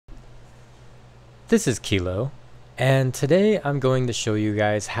This is Kilo, and today I'm going to show you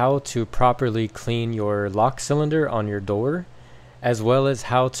guys how to properly clean your lock cylinder on your door, as well as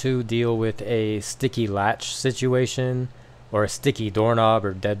how to deal with a sticky latch situation or a sticky doorknob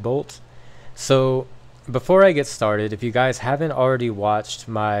or deadbolt. So before I get started, if you guys haven't already watched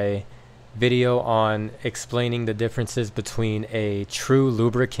my video on explaining the differences between a true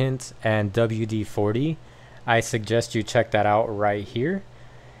lubricant and WD-40, I suggest you check that out right here.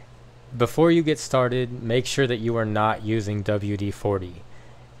 Before you get started, make sure that you are not using WD-40.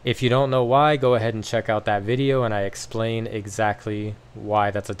 If you don't know why, go ahead and check out that video and I explain exactly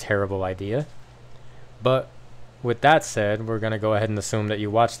why that's a terrible idea. But with that said, we're going to go ahead and assume that you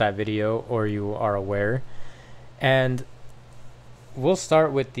watched that video or you are aware. And we'll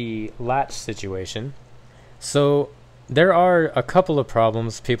start with the latch situation. So there are a couple of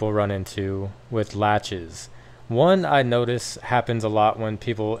problems people run into with latches. One I notice happens a lot when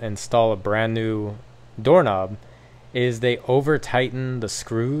people install a brand new doorknob is they over tighten the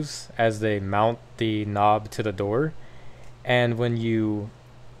screws as they mount the knob to the door, and when you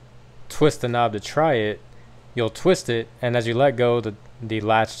twist the knob to try it, you'll twist it, and as you let go, the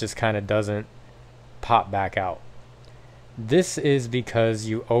latch just kind of doesn't pop back out. This is because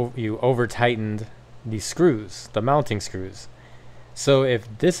you over tightened the screws, the mounting screws. So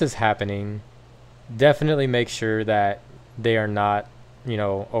if this is happening, definitely make sure that they are not,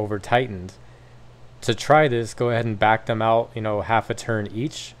 over tightened. To try this, go ahead and back them out, half a turn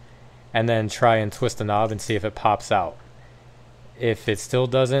each, and then try and twist the knob and see if it pops out. If it still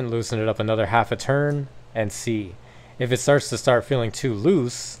doesn't, loosen it up another half a turn and see. If it starts to feeling too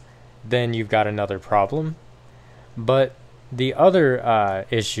loose, then you've got another problem. But the other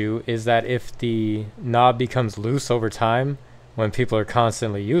issue is that if the knob becomes loose over time, when people are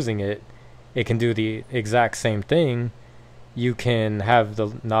constantly using it, it can do the exact same thing. You can have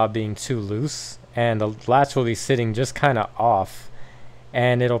the knob being too loose and the latch will be sitting just kind of off,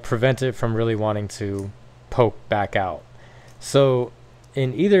 and it'll prevent it from really wanting to poke back out. So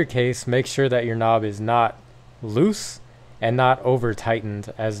in either case, make sure that your knob is not loose and not over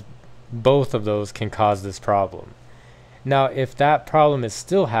tightened, as both of those can cause this problem. Now if that problem is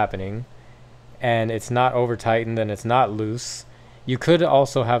still happening and it's not over tightened and it's not loose, you could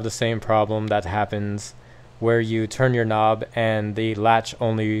also have the same problem that happens where you turn your knob and the latch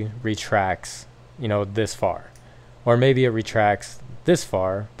only retracts, this far. Or maybe it retracts this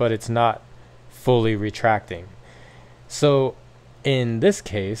far, but it's not fully retracting. So in this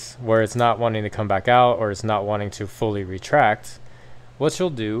case, where it's not wanting to come back out or it's not wanting to fully retract, what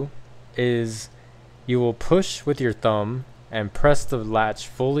you'll do is you will push with your thumb and press the latch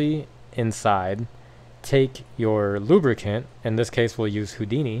fully inside. Take your lubricant, in this case we'll use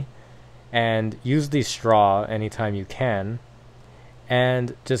Houdini, and use the straw anytime you can,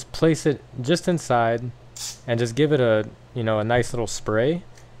 and just place it just inside and just give it a nice little spray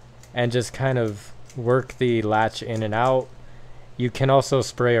and just kind of work the latch in and out. You can also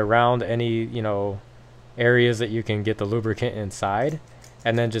spray around any areas that you can get the lubricant inside,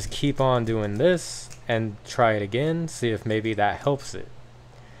 and then just keep on doing this and try it again, see if maybe that helps it.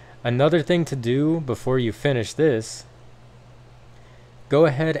 Another thing to do before you finish this, go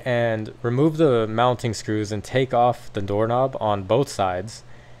ahead and remove the mounting screws and take off the doorknob on both sides.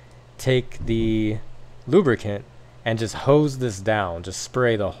 Take the lubricant and just hose this down. Just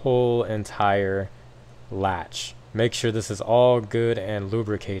spray the whole entire latch. Make sure this is all good and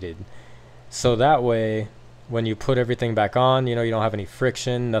lubricated. So that way, when you put everything back on, you don't have any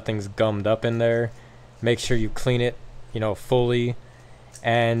friction, nothing's gummed up in there. Make sure you clean it, fully.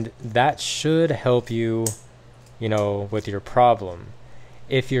 And that should help you, with your problem.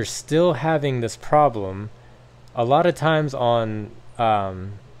 If you're still having this problem, a lot of times on,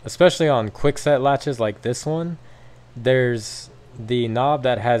 especially on quickset latches like this one, there's the knob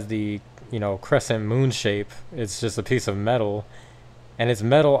that has the, crescent moon shape. It's just a piece of metal, and it's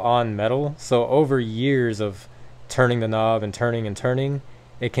metal on metal. So over years of turning the knob and turning and turning,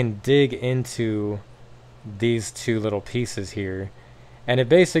 it can dig into these two little pieces here. And it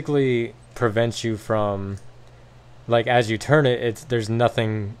basically prevents you from, as you turn it, there's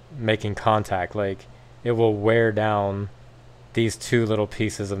nothing making contact. It will wear down these two little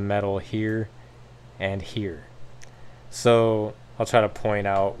pieces of metal here and here. So I'll try to point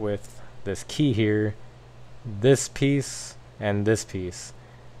out with this key here, this piece and this piece.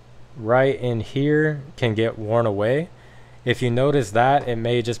 Right in here can get worn away. If you notice that, it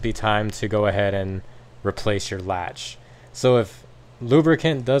may just be time to go ahead and replace your latch. So if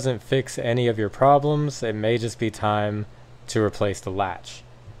lubricant doesn't fix any of your problems, it may just be time to replace the latch.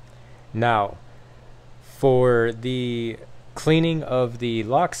 Now, for the cleaning of the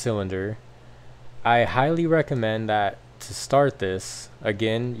lock cylinder, I highly recommend that to start this,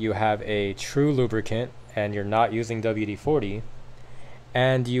 again, you have a true lubricant and you're not using WD-40,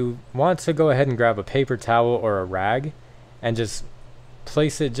 and you want to go ahead and grab a paper towel or a rag and just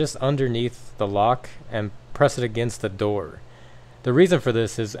place it just underneath the lock and press it against the door. The reason for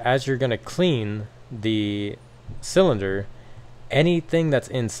this is as you're going to clean the cylinder, anything that's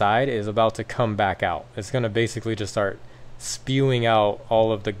inside is about to come back out. It's going to basically just start spewing out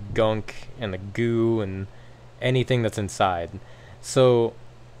all of the gunk and the goo and anything that's inside. So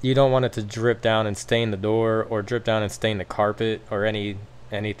you don't want it to drip down and stain the door or drip down and stain the carpet or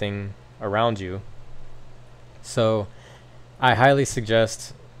anything around you. So I highly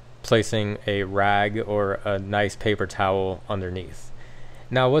suggest placing a rag or a nice paper towel underneath.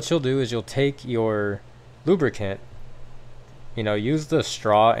 Now what you'll do is you'll take your lubricant, use the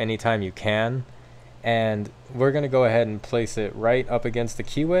straw anytime you can, and we're going to go ahead and place it right up against the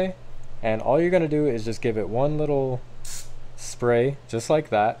keyway, and all you're going to do is just give it one little spray just like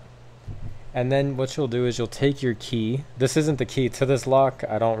that. And then what you'll do is you'll take your key. This isn't the key to this lock.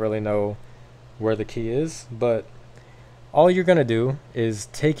 I don't really know where the key is, but all you're going to do is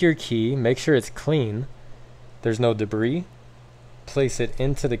take your key, make sure it's clean, there's no debris, place it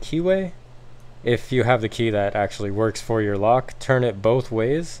into the keyway. If you have the key that actually works for your lock, turn it both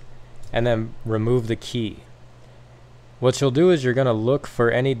ways and then remove the key. What you'll do is you're going to look for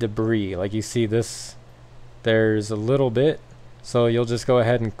any debris. Like you see this, there's a little bit, so you'll just go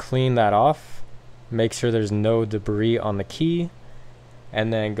ahead and clean that off, make sure there's no debris on the key,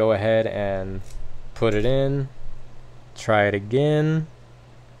 and then go ahead and put it in, try it again,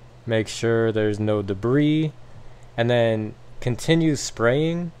 make sure there's no debris, and then continue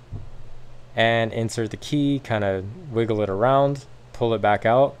spraying and insert the key, kind of wiggle it around, pull it back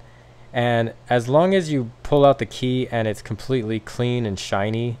out. And as long as you pull out the key and it's completely clean and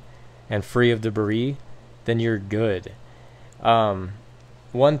shiny and free of debris, then you're good.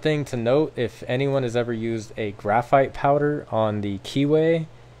 One thing to note, if anyone has ever used a graphite powder on the keyway,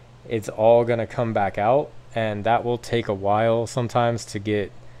 it's all going to come back out, and that will take a while sometimes to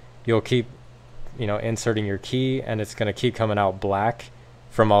get. You'll keep inserting your key and it's going to keep coming out black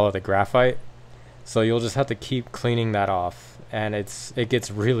from all of the graphite, so you'll just have to keep cleaning that off, and it gets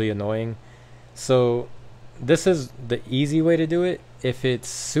really annoying. So this is the easy way to do it. If it's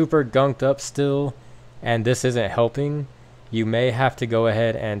super gunked up still and this isn't helping, you may have to go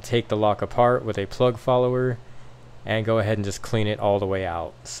ahead and take the lock apart with a plug follower and go ahead and just clean it all the way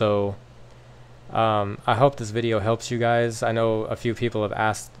out. So I hope this video helps you guys. I know a few people have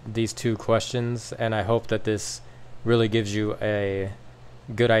asked these two questions, and I hope that this really gives you a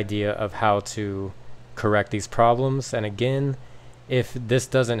good idea of how to correct these problems. And again, if this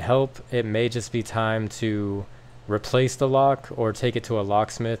doesn't help, it may just be time to replace the lock or take it to a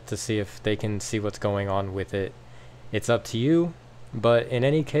locksmith to see if they can see what's going on with it. It's up to you, but in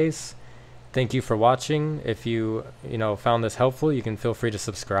any case, thank you for watching. If you found this helpful, you can feel free to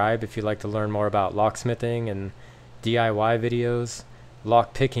subscribe if you'd like to learn more about locksmithing and DIY videos,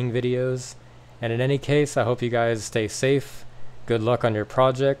 lock picking videos. And in any case, I hope you guys stay safe. Good luck on your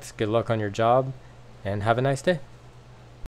project, good luck on your job, and have a nice day.